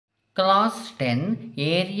Class 10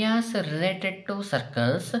 Areas Related to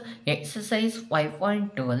Circles Exercise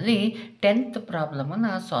 5.2 ಅಲ್ಲಿ 10th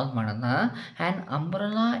ಪ್ರಾಬ್ಲಮನ್ನು solve ಮಾಡೋಣ. An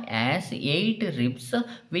umbrella has 8 ribs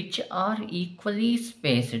which are equally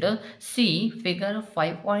spaced. See figure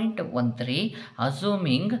 5.13.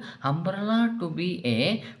 Assuming umbrella to be a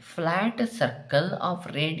flat circle of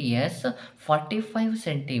radius 45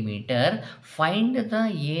 centimeter, find the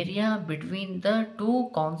area between the two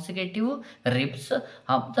consecutive ribs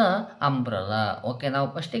of the umbrella. Okay, ನಾವು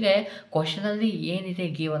ಫಸ್ಟಿಗೆ ಕ್ವಶನಲ್ಲಿ ಏನಿದೆ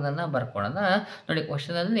ಗಿವನನ್ನು ಬರ್ಕೊಳ್ಳೋಣ. ನೋಡಿ,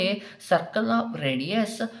 ಕ್ವಶನಲ್ಲಿ circle of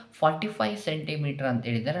radius 45 centimetre ಅಂತ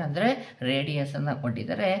ಹೇಳಿದ್ದಾರೆ. ಅಂದರೆ ರೇಡಿಯಸನ್ನು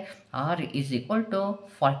ಕೊಟ್ಟಿದ್ದಾರೆ. R is equal to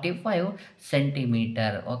 45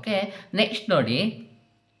 centimetre. Okay, next ನೋಡಿ,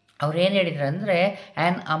 ಅವ್ರು ಏನು ಹೇಳಿದ್ರು ಅಂದರೆ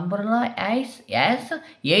ಆ್ಯನ್ ಅಂಬ್ರಲಾ ಆ್ಯಸ್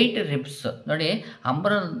 8 ರಿಬ್ಸ್. ನೋಡಿ,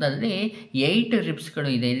 ಅಂಬ್ರಲದಲ್ಲಿ 8 ರಿಬ್ಸ್ಗಳು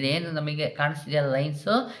ಇದೆ. ಇಲ್ಲಿ ಏನು ನಮಗೆ ಕಾಣಿಸ್ತಿದೆಯಲ್ಲ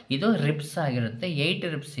ಲೈನ್ಸು, ಇದು ರಿಬ್ಸ್ ಆಗಿರುತ್ತೆ.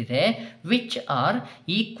 8 ರಿಬ್ಸ್ ಇದೆ. ವಿಚ್ ಆರ್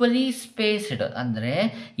ಈಕ್ವಲಿ ಸ್ಪೇಸ್ಡ್, ಅಂದರೆ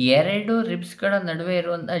 2 ರಿಬ್ಸ್ಗಳ ನಡುವೆ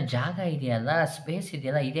ಇರುವಂಥ ಜಾಗ ಇದೆಯಲ್ಲ, ಸ್ಪೇಸ್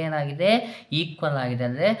ಇದೆಯಲ್ಲ, ಇದೇನಾಗಿದೆ, ಈಕ್ವಲ್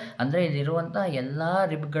ಆಗಿದೆ. ಅಂದರೆ ಇಲ್ಲಿರುವಂಥ ಎಲ್ಲ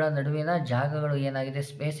ರಿಬ್ಗಳ ನಡುವಿನ ಜಾಗಗಳು ಏನಾಗಿದೆ,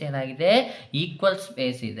 ಸ್ಪೇಸ್ ಏನಾಗಿದೆ, ಈಕ್ವಲ್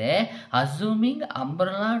ಸ್ಪೇಸ್ ಇದೆ. Assuming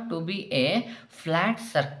umbrella to B A flat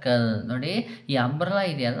circle. ನೋಡಿ, ಈ ಅಂಬ್ರಲಾ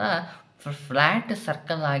ಇದೆಯಲ್ಲ ಫ್ಲ್ಯಾಟ್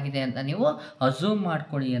ಸರ್ಕಲ್ ಆಗಿದೆ ಅಂತ ನೀವು ಅಸ್ಯೂಮ್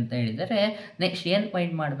ಮಾಡ್ಕೊಳ್ಳಿ ಅಂತ ಹೇಳಿದರೆ, ನೆಕ್ಸ್ಟ್ ಏನು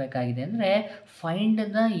ಫೈಂಡ್ ಮಾಡಬೇಕಾಗಿದೆ ಅಂದರೆ find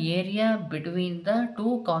the area between the two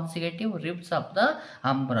consecutive ribs of the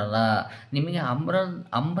umbrella. ನಿಮಗೆ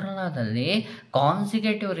ಅಂಬ್ರಲಾದಲ್ಲಿ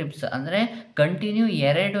ಕಾನ್ಸಿಕ್ಯೂಟಿವ್ ರಿಬ್ಸ್ ಅಂದರೆ ಕಂಟಿನ್ಯೂ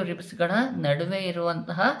 2 ರಿಬ್ಸ್ಗಳ ನಡುವೆ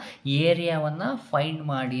ಇರುವಂತಹ ಏರಿಯಾವನ್ನು ಫೈಂಡ್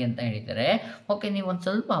ಮಾಡಿ ಅಂತ ಹೇಳಿದ್ದಾರೆ. ಓಕೆ, ನೀವು ಒಂದು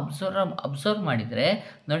ಸ್ವಲ್ಪ ಅಬ್ಸರ್ವ್ ಮಾಡಿದರೆ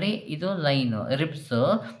ನೋಡಿ, ಇದು ಲೈನು ರಿಬ್ಸು,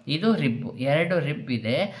 ಇದು ರಿಬ್, 2 ರಿಬ್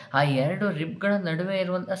ಇದೆ. ಆ 2 ರಿಬ್ಗಳ ನಡುವೆ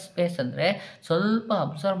ಇರುವಂಥ ಸ್ಪೇಸ್ ಅಂದರೆ ಸ್ವಲ್ಪ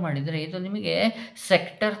ಅಬ್ಸರ್ವ್ ಮಾಡಿದರೆ ಇದು ನಿಮಗೆ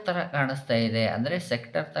ಸೆಕ್ಟರ್ ಥರ ಕಾಣಿಸ್ತಾ ಇದೆ. ಅಂದರೆ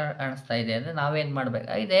ಸೆಕ್ಟರ್ ಥರ ಕಾಣಿಸ್ತಾ ಇದೆ ಅಂದರೆ ನಾವೇನು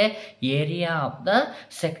ಮಾಡಬೇಕಾಗಿದೆ, ಏರಿಯಾ ಆಫ್ ದ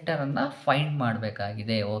ಸೆಕ್ಟರನ್ನು ಫೈಂಡ್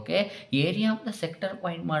ಮಾಡಬೇಕಾಗಿದೆ. Okay, area of the sector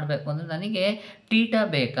find ಮಾಡಬೇಕು ಅಂದರೆ ನನಗೆ ಟೀಟಾ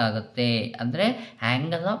ಬೇಕಾಗುತ್ತೆ. ಅಂದರೆ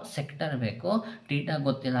ಆ್ಯಂಗಲ್ ಆಫ್ ಸೆಕ್ಟರ್ ಬೇಕು. ಟೀಟಾ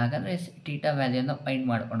ಗೊತ್ತಿಲ್ಲ, ಹಾಗಾದರೆ ಟೀಟಾ ವ್ಯಾಲ್ಯೂನ ಫೈಂಡ್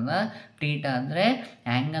ಮಾಡ್ಕೊಳ್ಳೋಣ. ಟೀಟಾ ಅಂದರೆ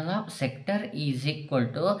angle of sector is equal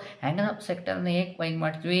to, angle of ಸೆಕ್ಟರ್ನ ಹೇಗೆ ಫೈಂಡ್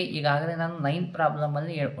ಮಾಡ್ತೀವಿ, ಈಗಾಗಲೇ ನಾನು 9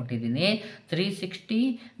 ಪ್ರಾಬ್ಲಮಲ್ಲಿ ಹೇಳ್ಕೊಟ್ಟಿದ್ದೀನಿ. 360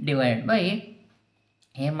 ಡಿವೈಡ್ ಬೈ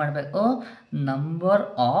ಏನು ಮಾಡಬೇಕು, ನಂಬರ್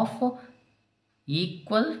ಆಫ್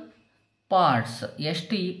ಈಕ್ವಲ್ ಪಾರ್ಟ್ಸ್.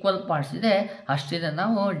 ಎಷ್ಟು ಈಕ್ವಲ್ ಪಾರ್ಟ್ಸ್ ಇದೆ ಅಷ್ಟಿದೆ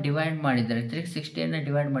ನಾವು ಡಿವೈಡ್ ಮಾಡಿದರೆ 360ಯನ್ನು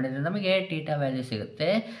ಡಿವೈಡ್ ಮಾಡಿದರೆ ನಮಗೆ ಟೀಟಾ ವ್ಯಾಲ್ಯೂ ಸಿಗುತ್ತೆ.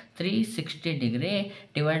 360 ಡಿಗ್ರಿ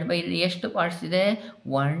ಡಿವೈಡ್ ಬೈ ಇಲ್ಲಿ ಎಷ್ಟು ಪಾರ್ಟ್ಸ್ ಇದೆ,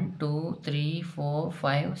 1 2 3 4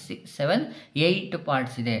 5 6 7 8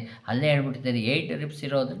 ಪಾರ್ಟ್ಸ್ ಇದೆ. ಅಲ್ಲೇ ಹೇಳ್ಬಿಟ್ಟಿದ್ದಾರೆ 8 ರಿಬ್ಸ್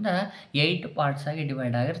ಇರೋದ್ರಿಂದ 8 ಪಾರ್ಟ್ಸ್ ಆಗಿ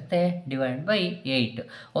ಡಿವೈಡ್ ಆಗಿರುತ್ತೆ. Divide by 8.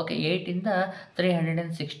 ಓಕೆ, 8ಇಂದ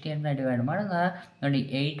 360ಯನ್ನು ಡಿವೈಡ್ ಮಾಡೋಣ. ನೋಡಿ,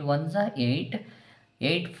 8 1 8,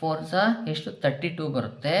 8 4 ಎಷ್ಟು 32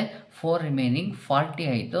 ಬರುತ್ತೆ. 4 ರಿಮೈನಿಂಗ್ 40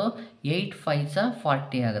 ಆಯಿತು. 8 5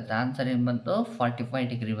 40 ಆಗುತ್ತೆ. ಆನ್ಸರ್ ಏನು ಬಂತು, 45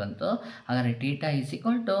 ಡಿಗ್ರಿ ಬಂತು. ಹಾಗಾದರೆ theta is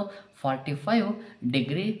equal to 45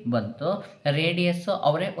 degree ಬಂತು. ರೇಡಿಯಸ್ಸು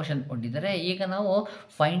ಅವರೇ ಕ್ವಶನ್ ಕೊಟ್ಟಿದ್ದಾರೆ. ಈಗ ನಾವು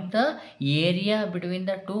find the area between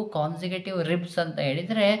the two consecutive ribs ಅಂತ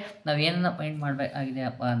ಹೇಳಿದರೆ ನಾವು ಏನನ್ನು ಫೈಂಡ್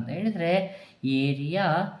ಮಾಡಬೇಕಾಗಿದೆಯಪ್ಪ ಅಂತ ಹೇಳಿದರೆ ಏರಿಯಾ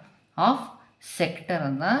ಆಫ್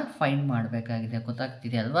ಸೆಕ್ಟರನ್ನು ಫೈಂಡ್ ಮಾಡಬೇಕಾಗಿದೆ.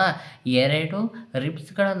 ಗೊತ್ತಾಗ್ತಿದೆ ಅಲ್ವಾ? 2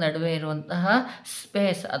 ರಿಬ್ಸ್ಗಳ ನಡುವೆ ಇರುವಂತಹ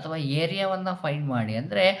ಸ್ಪೇಸ್ ಅಥವಾ ಏರಿಯಾವನ್ನು ಫೈಂಡ್ ಮಾಡಿ.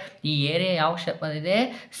 ಅಂದರೆ ಈ ಏರಿಯಾ ಯಾವ ಶೇಪಲ್ಲಿದೆ,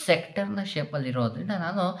 ಸೆಕ್ಟರ್ನ ಶೇಪಲ್ಲಿರೋದ್ರಿಂದ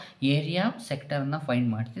ನಾನು ಏರಿಯಾ ಆಫ್ ಸೆಕ್ಟರನ್ನು ಫೈಂಡ್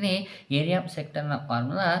ಮಾಡ್ತೀನಿ. Area of ಸೆಕ್ಟರ್ನ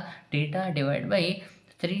formula theta divide by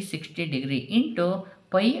 360 degree into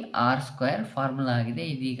pi R square formula ಆಗಿದೆ.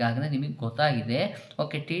 ಇದು ಈಗಾಗಲೇ ನಿಮಗೆ ಗೊತ್ತಾಗಿದೆ.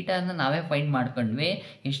 ಓಕೆ, ಟೀಟಾನ ನಾವೇ ಫೈಂಡ್ ಮಾಡ್ಕೊಂಡ್ವಿ.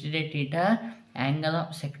 ಎಷ್ಟಿದೆ theta, angle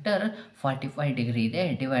of sector 45 degree ಇದೆ.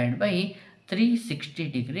 Divide by 360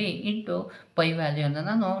 degree into pi ವ್ಯಾಲ್ಯೂವನ್ನು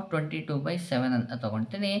ನಾನು 22/7 ಅಂತ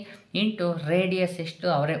ತೊಗೊಳ್ತೀನಿ. ಇಂಟು ರೇಡಿಯಸ್ ಎಷ್ಟು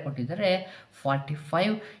ಅವರೇ ಕೊಟ್ಟಿದ್ದಾರೆ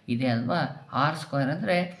 45 ಇದೆ ಅಲ್ವಾ. ಆರ್ ಸ್ಕ್ವೇರ್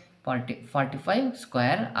ಅಂದರೆ 45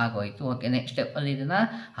 ಸ್ಕ್ವೇರ್ ಆಗೋಯಿತು. ಓಕೆ, ನೆಕ್ಸ್ಟ್ ಸ್ಟೆಪ್ಪಲ್ಲಿ ಇದನ್ನು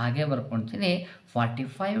ಹಾಗೆ ಬರ್ಕೊಳ್ತೀನಿ.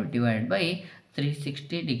 45 divide by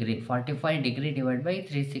 360 degree, 45 degree divide by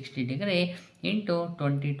 360 degree into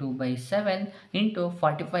 22/7 into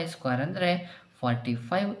 45 square ಅಂದರೆ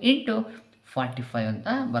 45 ಇಂಟು 45 ಅಂತ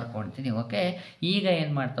ಬರ್ಕೊಳ್ತೀನಿ. ಓಕೆ, ಈಗ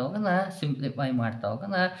ಏನು ಮಾಡ್ತಾ ಹೋಗೋಣ, ಸಿಂಪ್ಲಿಫೈ ಮಾಡ್ತಾ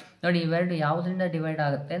ಹೋಗೋಣ. ನೋಡಿ, ಇವೆರಡು ಯಾವುದರಿಂದ ಡಿವೈಡ್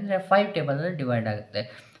ಆಗುತ್ತೆ ಅಂದರೆ 5 ಟೇಬಲಲ್ಲಿ ಡಿವೈಡ್ ಆಗುತ್ತೆ.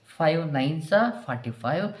 5 9s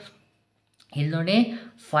 45, ಇಲ್ಲಿ ನೋಡಿ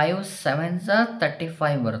 5 7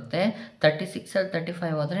 35 ಬರುತ್ತೆ. 36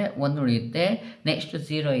 35 ಹೋದರೆ 1 ಉಳಿಯುತ್ತೆ. ನೆಕ್ಸ್ಟ್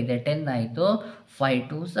 0 ಇದೆ, 10 ಆಯಿತು. 5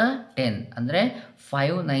 2 10 ಅಂದರೆ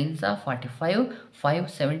 5 9 45, 5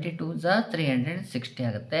 72 360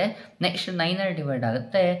 ಆಗುತ್ತೆ. ನೆಕ್ಸ್ಟ್ 9 ಡಿವೈಡ್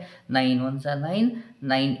ಆಗುತ್ತೆ. 9 1 9,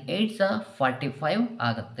 9 8 45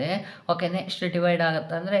 ಆಗುತ್ತೆ. ಓಕೆ, ನೆಕ್ಸ್ಟ್ ಡಿವೈಡ್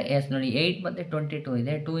ಆಗುತ್ತೆ ಅಂದರೆ ಎಸ್ ನೋಡಿ 8 ಮತ್ತು 22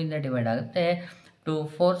 ಇದೆ, 2 ಇಂದ ಡಿವೈಡ್ ಆಗುತ್ತೆ. 2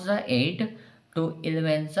 4 8, 2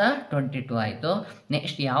 11 22 ಆಯಿತು.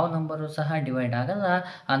 ನೆಕ್ಸ್ಟ್ ಯಾವ ನಂಬರು ಸಹ ಡಿವೈಡ್ ಆಗಲ್ಲ,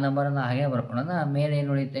 ಆ ನಂಬರನ್ನು ಹಾಗೆ ಬರ್ಕೊಳ್ಳೋಣ. ಮೇಲೆ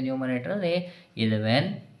ಏನು ಉಳಿಯುತ್ತೆ ನ್ಯೂಮರೇಟ್ರಲ್ಲಿ 11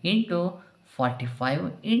 ಇಂಟು 45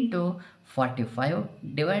 ಇಂಟು 45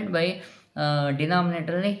 ಡಿವೈಡ್ ಬೈ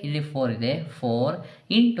ಡಿನಾಮಿನೇಟ್ರಲ್ಲಿ ಇಲ್ಲಿ 4 ಇದೆ, 4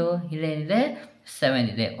 ಇಂಟು ಇಲ್ಲೇನಿದೆ 7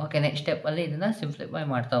 ಇದೆ. ಓಕೆ, ನೆಕ್ಸ್ಟ್ ಸ್ಟೆಪ್ಪಲ್ಲಿ ಇದನ್ನು ಸಿಂಪ್ಲಿಫೈ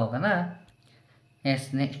ಮಾಡ್ತಾ ಹೋಗೋಣ. ಎಸ್,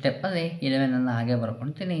 ನೆಕ್ಸ್ಟ್ ಸ್ಟೆಪ್ಪಲ್ಲಿ 11 ಹಾಗೆ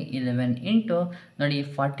ಬರ್ಕೊಳ್ತೀನಿ. 11 ಇಂಟು ನೋಡಿ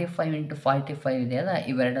 45 ಇಂಟು 45 ಇದೆಯಲ್ಲ,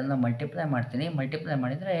 ಇವೆರಡನ್ನು ಮಲ್ಟಿಪ್ಲೈ ಮಾಡ್ತೀನಿ. ಮಲ್ಟಿಪ್ಲೈ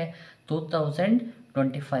ಮಾಡಿದರೆ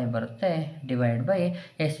 2025 ಬರುತ್ತೆ. ಡಿವೈಡ್ ಬೈ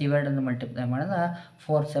ಎಸ್, ಇವೆರಡನ್ನು ಮಲ್ಟಿಪ್ಲೈ ಮಾಡೋಣ.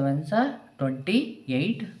 4 7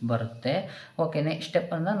 28 ಬರುತ್ತೆ. ಓಕೆ, ನೆಕ್ಸ್ಟ್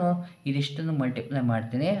ಸ್ಟೆಪ್ಪಲ್ಲಿ ನಾನು ಇದಿಷ್ಟನ್ನು ಮಲ್ಟಿಪ್ಲೈ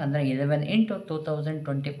ಮಾಡ್ತೀನಿ. ಅಂದರೆ 11 ಇಂಟು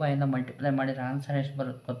 2025 ಮಲ್ಟಿಪ್ಲೈ ಮಾಡಿದರೆ ಆನ್ಸರ್ ಎಷ್ಟು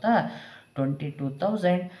ಬರುತ್ತೆ ಗೊತ್ತಾ?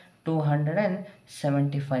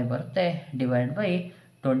 22,275 ಬರುತ್ತೆ. ಡಿವೈಡ್ ಬೈ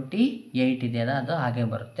 28 ಇದೆಯಲ್ಲ, ಅದು ಹಾಗೆ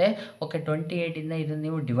ಬರುತ್ತೆ. ಓಕೆ, 28ಇಂದ ಇದನ್ನು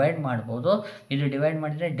ನೀವು ಡಿವೈಡ್ ಮಾಡ್ಬೋದು. ಇದು ಡಿವೈಡ್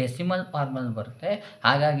ಮಾಡಿದರೆ ಡೆಸಿಮಲ್ ಫಾರ್ಮಲ್ಲಿ ಬರುತ್ತೆ.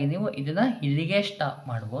 ಹಾಗಾಗಿ ನೀವು ಇದನ್ನು ಇಲ್ಲಿಗೆ ಸ್ಟಾಪ್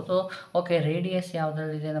ಮಾಡ್ಬೋದು. Okay, radius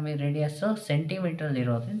ಯಾವುದ್ರಲ್ಲಿದೆ? ನಮಗೆ ರೇಡಿಯಸ್ಸು ಸೆಂಟಿಮೀಟ್ರಲ್ಲಿ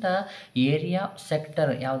ಇರೋದ್ರಿಂದ ಏರಿಯಾ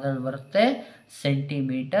ಸೆಕ್ಟರ್ ಯಾವುದ್ರಲ್ಲಿ ಬರುತ್ತೆ?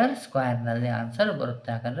 ಸೆಂಟಿಮೀಟರ್ ಸ್ಕ್ವೇರ್ನಲ್ಲಿ ಆನ್ಸರ್ ಬರುತ್ತೆ.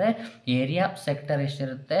 ಹಾಗಾದರೆ ಏರಿಯಾ ಸೆಕ್ಟರ್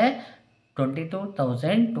ಎಷ್ಟಿರುತ್ತೆ?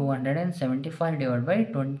 22,275 ಡಿವೈಡ್ ಬೈ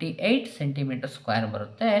 28 ಸೆಂಟಿಮೀಟರ್ ಸ್ಕ್ವೇರ್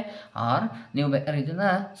ಬರುತ್ತೆ. ಆರ್ ನೀವು ಬೇಕಾದ್ರೆ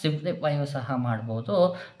ಇದನ್ನು ಸಿಂಪ್ಲಿಫೈಯು ಸಹ ಮಾಡ್ಬೋದು.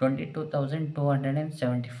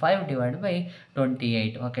 22,275 ಡಿವೈಡ್ ಬೈ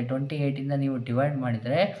 28. ಓಕೆ, 28ಇಂದ ನೀವು ಡಿವೈಡ್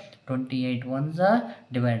ಮಾಡಿದರೆ 28 1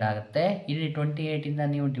 ಡಿವೈಡ್ ಆಗುತ್ತೆ. ಇಲ್ಲಿ 28ಇಂದ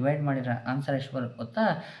ನೀವು ಡಿವೈಡ್ ಮಾಡಿದರೆ ಆನ್ಸರ್ ಎಷ್ಟು ಬರುತ್ತೆ ಗೊತ್ತಾ?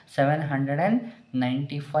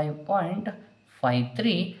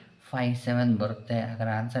 795.5357 ಬರುತ್ತೆ.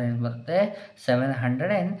 ಹಾಗಾದ್ರೆ ಆನ್ಸರ್ ಏನು ಬರುತ್ತೆ?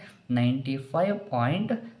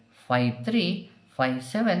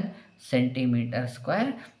 795.5357 ಸೆಂಟಿಮೀಟರ್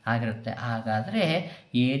ಸ್ಕ್ವೇರ್ ಆಗಿರುತ್ತೆ. ಹಾಗಾದರೆ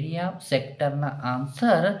ಏರಿಯಾ ಸೆಕ್ಟರ್ನ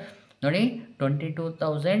ಆನ್ಸರ್ ನೋಡಿ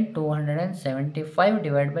 22,275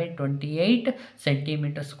 ಡಿವೈಡ್ ಬೈ 28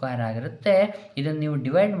 ಸೆಂಟಿಮೀಟರ್ ಸ್ಕ್ವೇರ್ ಆಗಿರುತ್ತೆ. ಇದನ್ನು ನೀವು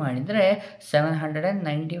ಡಿವೈಡ್ ಮಾಡಿದರೆ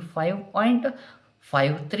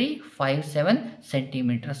 795.5357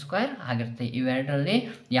 ಸೆಂಟಿಮೀಟರ್ ಸ್ಕ್ವೇರ್ ಆಗಿರುತ್ತೆ. ಇವೆರಡರಲ್ಲಿ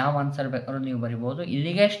ಯಾವ ಆನ್ಸರ್ ಬೇಕಾದ್ರೂ ನೀವು ಬರಿಬೋದು.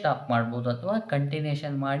 ಇಲ್ಲಿಗೆ ಸ್ಟಾಪ್ ಮಾಡ್ಬೋದು ಅಥವಾ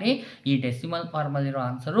ಕಂಟಿನ್ಯೂಷನ್ ಮಾಡಿ ಈ ಡೆಸಿಮಲ್ ಫಾರ್ಮಲ್ಲಿರೋ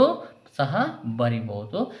ಆನ್ಸರು ಸಹ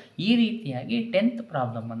ಬರಿಬೋದು. ಈ ರೀತಿಯಾಗಿ 10th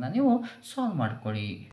ಪ್ರಾಬ್ಲಮನ್ನು ನೀವು ಸಾಲ್ವ್ ಮಾಡ್ಕೊಳ್ಳಿ.